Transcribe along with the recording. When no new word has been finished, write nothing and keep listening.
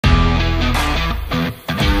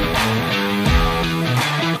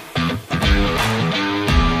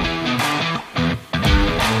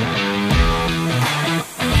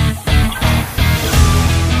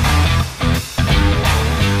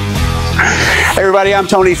Hey everybody, I'm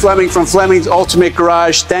Tony Fleming from Flemings Ultimate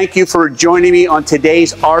Garage. Thank you for joining me on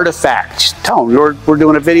today's artifact. Tone, we're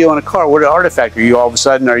doing a video on a car. What artifact? Are you all of a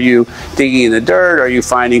sudden, are you digging in the dirt? Are you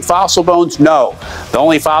finding fossil bones? No. The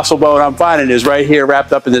only fossil bone I'm finding is right here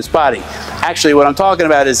wrapped up in this body. Actually, what I'm talking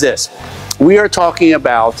about is this. We are talking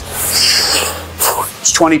about,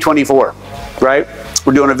 it's 2024, right?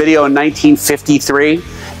 We're doing a video in 1953,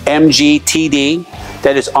 MGTD,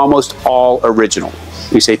 that is almost all original.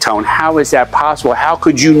 You say, Tone, how is that possible? How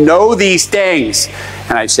could you know these things?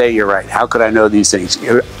 And I say, you're right. How could I know these things?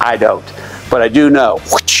 I don't. But I do know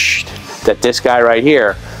that this guy right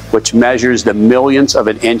here, which measures the millionths of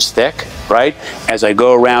an inch thick, right? As I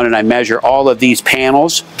go around and I measure all of these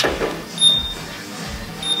panels,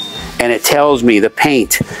 and it tells me the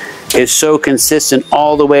paint is so consistent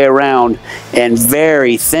all the way around and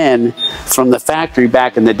very thin from the factory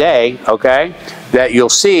back in the day, okay, that you'll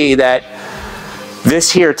see that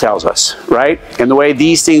this here tells us, right? And the way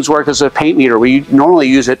these things work as a paint meter, we normally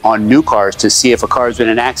use it on new cars to see if a car's been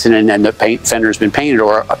in an accident and the paint fender's been painted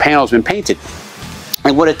or a panel's been painted.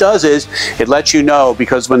 And what it does is, it lets you know,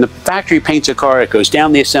 because when the factory paints a car, it goes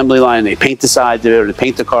down the assembly line, and they paint the sides of it, or they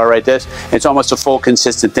paint the car right this. It's almost a full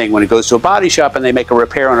consistent thing. When it goes to a body shop and they make a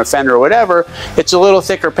repair on a fender or whatever, it's a little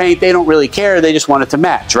thicker paint. They don't really care. They just want it to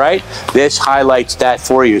match, right? This highlights that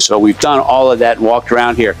for you. So we've done all of that and walked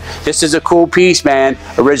around here. This is a cool piece, man.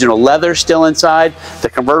 Original leather still inside. The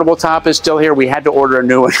convertible top is still here. We had to order a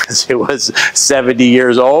new one because it was 70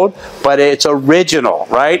 years old, but it's original,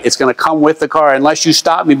 right? It's going to come with the car unless you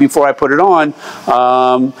stop me before I put it on.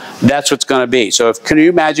 That's what's going to be. So can you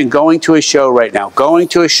imagine going to a show right now, going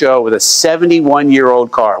to a show with a 71-year-old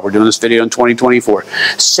car? We're doing this video in 2024.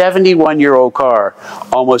 71-year-old car,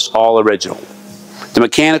 almost all original. The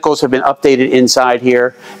mechanicals have been updated inside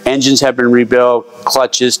here. Engines have been rebuilt,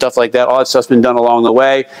 clutches, stuff like that. All that stuff's been done along the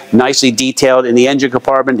way. Nicely detailed in the engine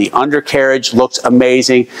compartment. The undercarriage looks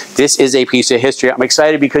amazing. This is a piece of history. I'm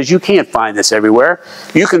excited because you can't find this everywhere.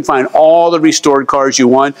 You can find all the restored cars you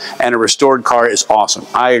want, and a restored car is awesome.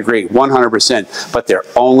 I agree, 100%, but they're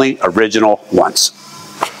only original once.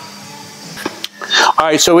 All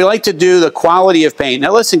right, so we like to do the quality of paint.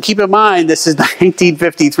 Now listen, keep in mind, this is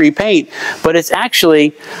 1953 paint, but it's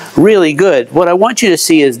actually really good. What I want you to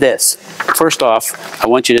see is this. First off, I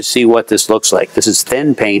want you to see what this looks like. This is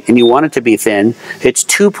thin paint, and you want it to be thin. It's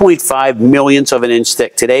 2.5 millionths of an inch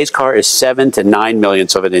thick. Today's car is 7 to 9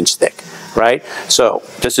 millionths of an inch thick, right? So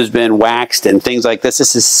this has been waxed and things like this.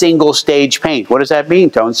 This is single stage paint. What does that mean,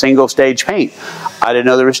 Tone? Single stage paint. I didn't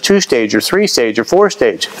know there was 2-stage or 3-stage or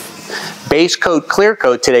 4-stage. Base coat, clear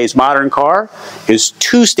coat, today's modern car is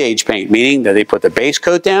 2-stage paint, meaning that they put the base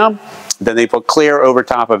coat down, then they put clear over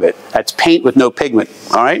top of it. That's paint with no pigment,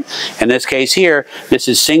 all right? In this case here, this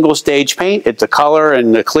is single stage paint. It's the color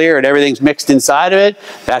and the clear and everything's mixed inside of it.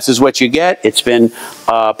 This is what you get. It's been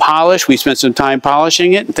polished. We spent some time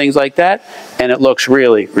polishing it and things like that, and it looks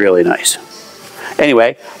really, really nice.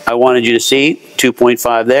 Anyway, I wanted you to see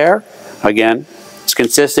 2.5 there. Again, it's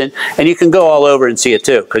consistent, and you can go all over and see it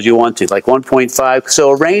too, because you want to, like 1.5.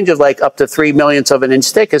 So a range of like up to 3 millionths of an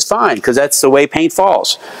inch thick is fine, because that's the way paint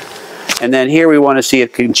falls. And then here we want to see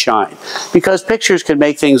it can shine, because pictures can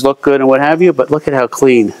make things look good and what have you, but look at how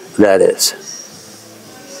clean that is.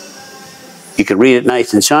 You can read it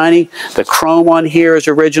nice and shiny. The chrome on here is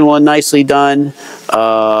original and nicely done.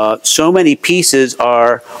 So many pieces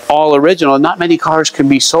are all original. Not many cars can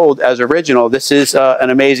be sold as original. This is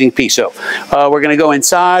an amazing piece. So we're going to go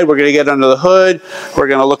inside. We're going to get under the hood. We're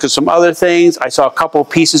going to look at some other things. I saw a couple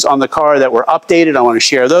pieces on the car that were updated. I want to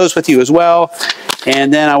share those with you as well.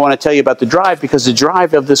 And then I want to tell you about the drive, because the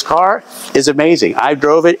drive of this car is amazing. I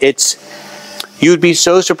drove it. You'd be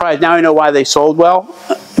so surprised. Now I know why they sold well,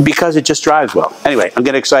 because it just drives well. Anyway, I'm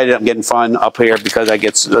getting excited. I'm getting fun up here because I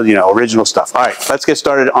get, you know, original stuff. All right, let's get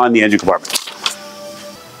started on the engine compartment.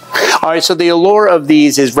 All right, so the allure of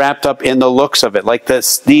these is wrapped up in the looks of it. Like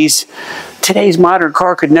this, today's modern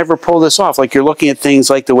car could never pull this off. Like, you're looking at things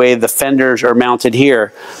like the way the fenders are mounted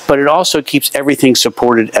here, but it also keeps everything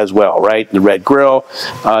supported as well, right? The red grille,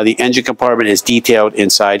 the engine compartment is detailed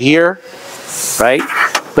inside here, right?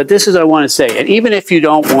 But this is what I want to say, and even if you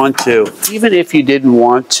don't want to, even if you didn't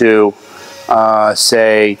want to,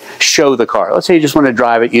 say, show the car. Let's say you just want to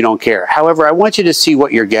drive it, you don't care. However, I want you to see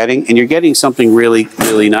what you're getting, and you're getting something really,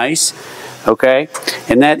 really nice, okay?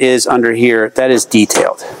 And that is under here, that is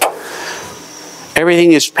detailed.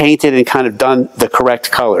 Everything is painted and kind of done the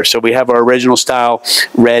correct color. So we have our original style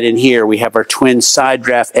red in here. We have our twin side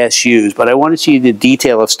draft SUs, but I want to see the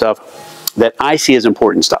detail of stuff that I see as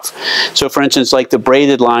important stuff. So for instance, like the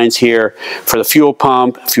braided lines here for the fuel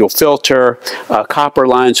pump, fuel filter, copper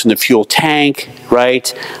lines from the fuel tank,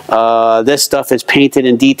 right? This stuff is painted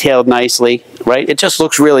and detailed nicely, right? It just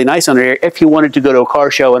looks really nice under here. If you wanted to go to a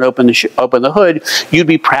car show and open the hood, you'd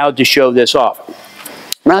be proud to show this off.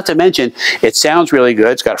 Not to mention, it sounds really good.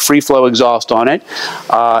 It's got a free flow exhaust on it.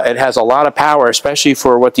 It has a lot of power, especially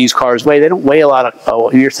for what these cars weigh. They don't weigh a lot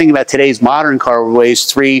of, you're thinking about today's modern car weighs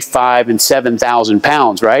 3, 5, and 7,000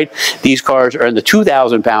 pounds, right? These cars are in the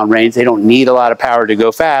 2,000 pound range. They don't need a lot of power to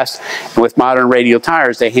go fast. And with modern radial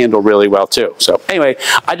tires, they handle really well too. So anyway,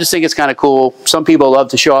 I just think it's kind of cool. Some people love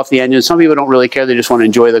to show off the engine. Some people don't really care. They just want to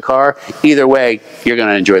enjoy the car. Either way, you're going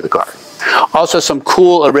to enjoy the car. Also some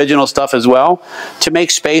cool original stuff as well. To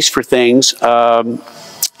make space for things,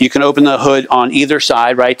 you can open the hood on either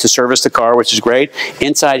side, right, to service the car, which is great.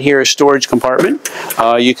 Inside here is storage compartment.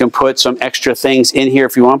 You can put some extra things in here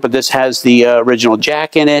if you want, but this has the original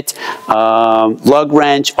jack in it, lug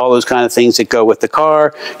wrench, all those kind of things that go with the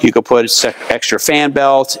car. You could put extra fan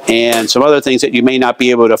belt and some other things that you may not be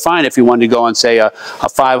able to find if you wanted to go on, say, a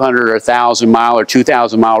 500 or 1,000 mile or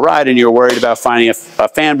 2,000 mile ride, and you're worried about finding a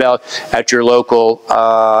fan belt at your local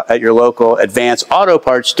advanced auto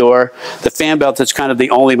parts store. The fan belt is kind of the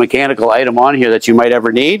only mechanical item on here that you might ever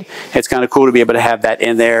need. It's kind of cool to be able to have that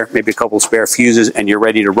in there, maybe a couple of spare fuses, and you're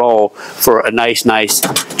ready to roll for a nice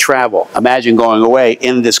travel. Imagine going away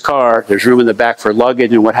in this car. There's room in the back for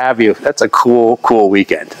luggage and what have you. That's a cool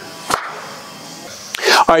weekend.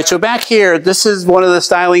 All right, so back here, this is one of the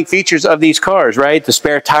styling features of these cars, right? The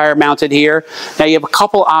spare tire mounted here. Now you have a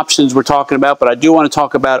couple options we're talking about, but I do want to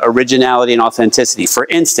talk about originality and authenticity. For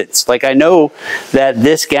instance, like I know that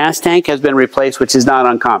this gas tank has been replaced, which is not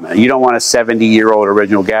uncommon. You don't want a 70-year-old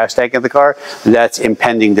original gas tank in the car. That's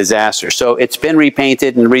impending disaster. So it's been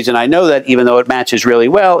repainted, and the reason I know that, even though it matches really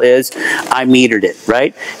well, is I metered it,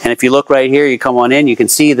 right? And if you look right here, you come on in, you can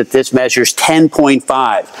see that this measures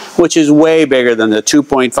 10.5, which is way bigger than the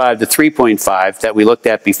 2.5 to 3.5 that we looked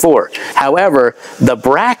at before. However, the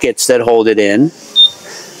brackets that hold it in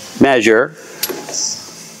measure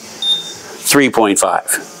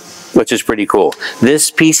 3.5, which is pretty cool.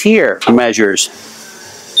 This piece here measures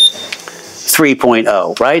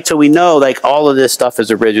 3.0, right? So we know like all of this stuff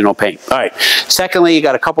is original paint. All right. Secondly, you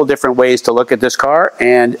got a couple different ways to look at this car,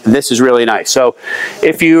 and this is really nice. So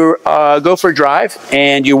if you go for a drive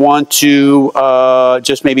and you want to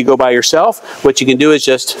just maybe go by yourself, what you can do is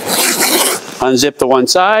just unzip the one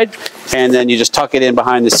side, and then you just tuck it in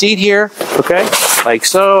behind the seat here, okay, like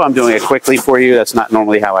so. I'm doing it quickly for you. That's not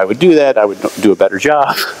normally how I would do that. I would do a better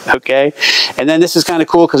job, okay? And then this is kind of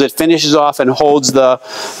cool because it finishes off and holds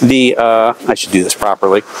I should do this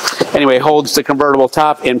properly. Anyway, holds the convertible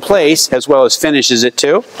top in place as well as finishes it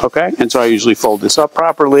too, okay? And so I usually fold this up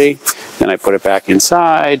properly, then I put it back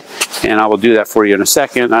inside, and I will do that for you in a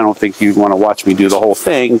second. I don't think you want to watch me do the whole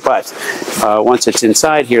thing, but once it's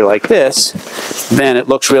inside here like this, then it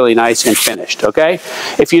looks really nice and finished, okay?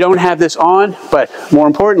 If you don't have this on, but more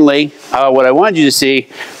importantly, what I wanted you to see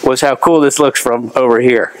was how cool this looks from over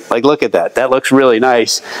here. Like, look at that. That looks really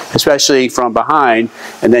nice, especially from behind.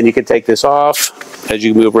 And then you can take this off as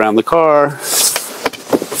you move around the car,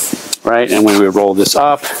 right? And when we roll this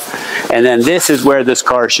up, and then this is where this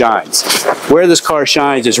car shines. Where this car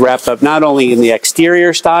shines is wrapped up not only in the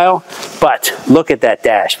exterior style, but look at that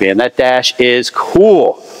dash, man. That dash is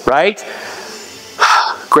cool, right?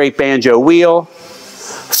 Great banjo wheel,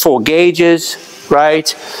 full gauges,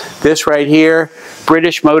 right? This right here,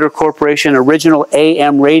 British Motor Corporation original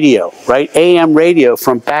AM radio, right? AM radio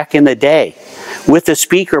from back in the day, with the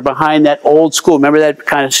speaker behind that old school. Remember that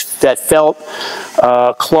kind of that felt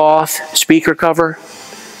cloth speaker cover?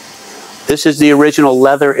 This is the original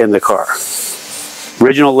leather in the car.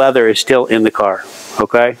 Original leather is still in the car,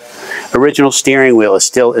 okay? Original steering wheel is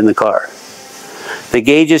still in the car. The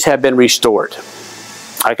gauges have been restored.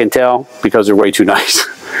 I can tell because they're way too nice.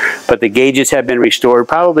 But the gauges have been restored,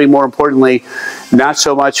 probably more importantly, not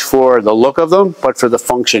so much for the look of them, but for the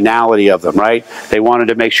functionality of them, right? They wanted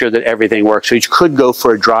to make sure that everything works. So you could go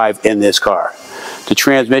for a drive in this car. The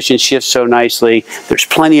transmission shifts so nicely. There's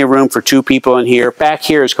plenty of room for two people in here. Back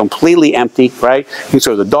here is completely empty, right? You can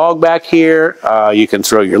throw the dog back here. You can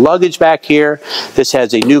throw your luggage back here. This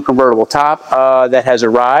has a new convertible top that has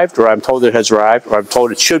arrived, or I'm told it has arrived, or I'm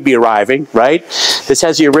told it should be arriving, right? This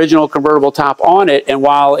has the original convertible top on it, and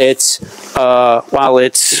while it's, let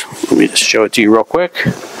me just show it to you real quick.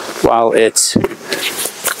 While it's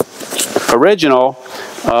original,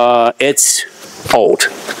 it's old,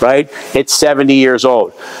 right? It's 70 years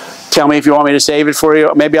old. Tell me if you want me to save it for you.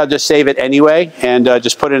 Maybe I'll just save it anyway and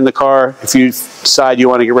just put it in the car. If you decide you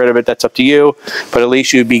want to get rid of it, that's up to you. But at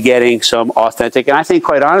least you'd be getting some authentic. And I think,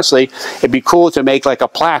 quite honestly, it'd be cool to make like a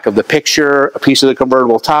plaque of the picture, a piece of the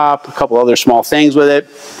convertible top, a couple other small things with it,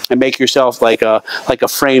 and make yourself like a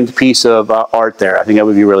framed piece of art there. I think that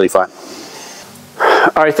would be really fun.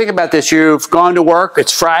 All right, think about this. You've gone to work,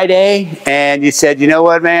 it's Friday, and you said, you know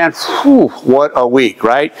what, man, whew, what a week,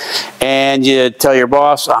 right? And you tell your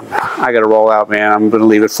boss, I got to roll out, man. I'm going to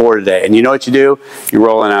leave at 4 today. And you know what you do? You're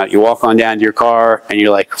rolling out. You walk on down to your car, and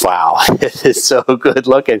you're like, wow, this is so good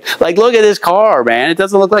looking. Like, look at this car, man. It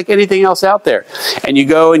doesn't look like anything else out there. And you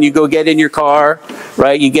go get in your car,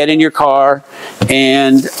 right? You get in your car,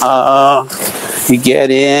 and you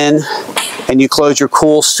get in, and you close your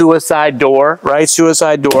cool suicide door, right?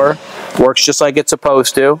 Suicide door works just like it's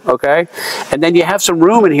supposed to, okay? And then you have some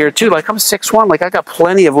room in here too. Like, I'm 6'1", like I got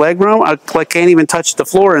plenty of leg room. I can't even touch the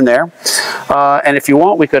floor in there. And if you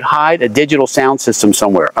want, we could hide a digital sound system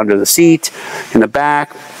somewhere, under the seat, in the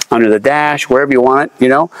back, under the dash, wherever you want it, you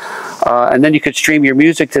know? And then you could stream your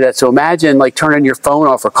music to that. So imagine like turning your phone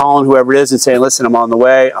off or calling whoever it is and saying, listen, I'm on the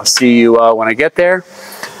way. I'll see you when I get there.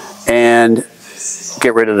 And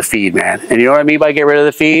get rid of the feed, man. And you know what I mean by get rid of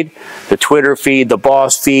the feed? The Twitter feed, the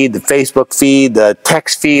boss feed, the Facebook feed, the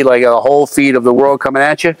text feed, like a whole feed of the world coming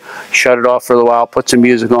at you. Shut it off for a little while, put some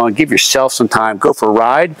music on, give yourself some time, go for a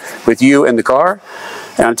ride with you in the car,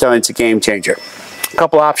 and I'm telling you, it's a game changer. A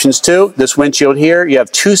couple options too. This windshield here, you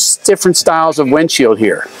have 2 different styles of windshield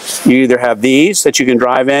here. You either have these that you can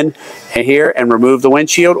drive in here and remove the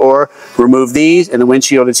windshield, or remove these and the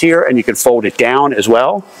windshield is here and you can fold it down as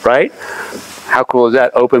well, right? How cool is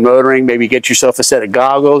that? Open motoring, maybe get yourself a set of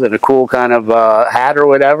goggles and a cool kind of hat or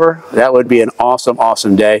whatever. That would be an awesome,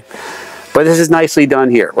 awesome day. But this is nicely done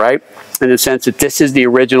here, right? In the sense that this is the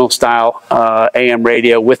original style AM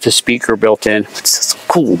radio with the speaker built in. It's just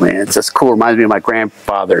cool, man. It's just cool. Reminds me of my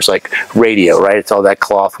grandfather's like radio, right? It's all that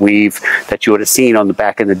cloth weave that you would have seen on the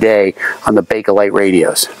back in the day on the Bakelite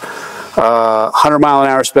radios.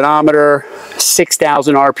 100-mile-an-hour speedometer,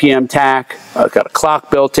 6,000 RPM Tach, got a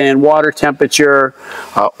clock built in, water temperature,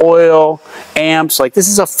 oil, amps. Like, this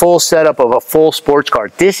is a full setup of a full sports car.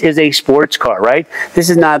 This is a sports car, right? This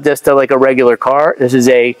is not just like a regular car. This is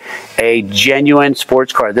a genuine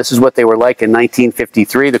sports car. This is what they were like in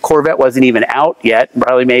 1953. The Corvette wasn't even out yet,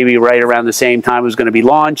 probably maybe right around the same time it was going to be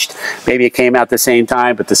launched. Maybe it came out the same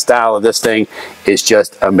time, but the style of this thing is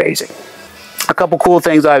just amazing. A couple cool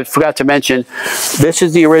things I forgot to mention. This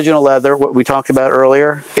is the original leather, what we talked about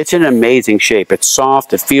earlier. It's in amazing shape. It's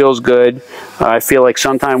soft, it feels good. I feel like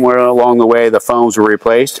sometime along the way the foams were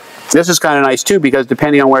replaced. This is kind of nice too, because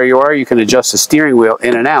depending on where you are, you can adjust the steering wheel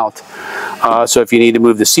in and out. So if you need to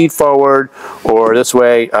move the seat forward or this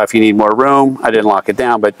way, if you need more room, I didn't lock it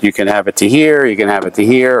down, but you can have it to here, you can have it to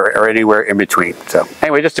here, or anywhere in between. So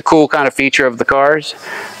anyway, just a cool kind of feature of the cars.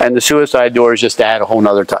 And the suicide door is just to add a whole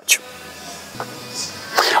nother touch.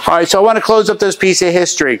 All right, so I want to close up this piece of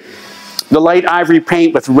history. The light ivory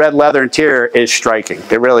paint with red leather interior is striking.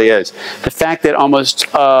 It really is. The fact that almost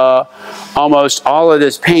all of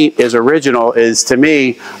this paint is original is, to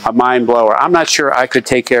me, a mind blower. I'm not sure I could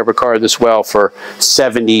take care of a car this well for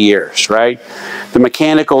 70 years, right? The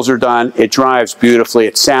mechanicals are done. It drives beautifully.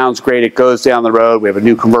 It sounds great. It goes down the road. We have a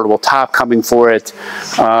new convertible top coming for it.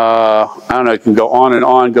 I don't know, it can go on and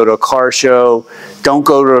on, go to a car show. Don't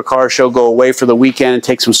go to a car show, go away for the weekend and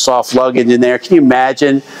take some soft luggage in there. Can you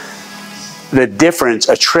imagine the difference,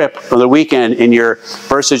 a trip for the weekend in your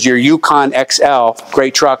versus your Yukon XL,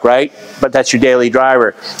 great truck, right? But that's your daily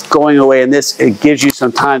driver. Going away in this, it gives you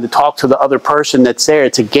some time to talk to the other person that's there.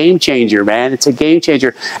 It's a game changer, man. It's a game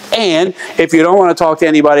changer. And if you don't want to talk to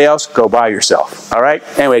anybody else, go by yourself, all right?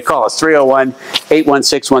 Anyway, call us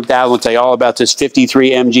 301-816-1000. We'll tell you all about this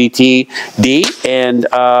 53 MGTD, and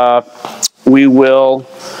we will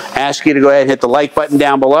ask you to go ahead and hit the like button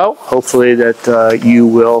down below. Hopefully that you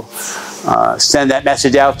will send that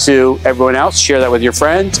message out to everyone else, share that with your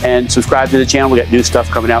friends, and subscribe to the channel. We got new stuff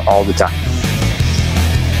coming out all the time.